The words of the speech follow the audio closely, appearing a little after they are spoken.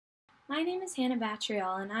My name is Hannah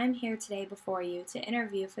Batriol, and I'm here today before you to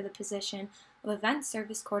interview for the position of Event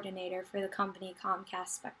Service Coordinator for the company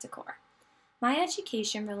Comcast Spectacor. My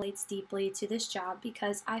education relates deeply to this job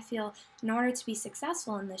because I feel in order to be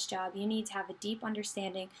successful in this job, you need to have a deep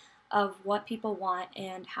understanding of what people want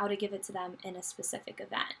and how to give it to them in a specific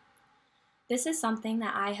event. This is something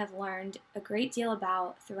that I have learned a great deal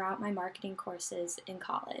about throughout my marketing courses in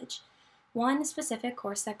college. One specific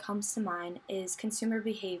course that comes to mind is Consumer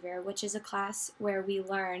Behavior, which is a class where we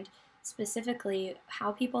learned specifically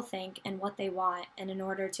how people think and what they want, and in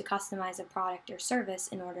order to customize a product or service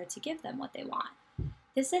in order to give them what they want.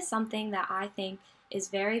 This is something that I think is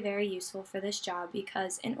very, very useful for this job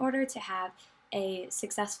because in order to have a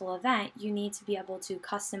successful event, you need to be able to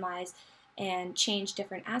customize and change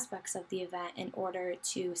different aspects of the event in order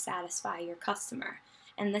to satisfy your customer.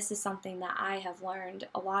 And this is something that I have learned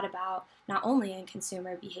a lot about, not only in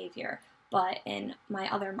consumer behavior, but in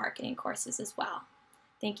my other marketing courses as well.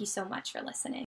 Thank you so much for listening.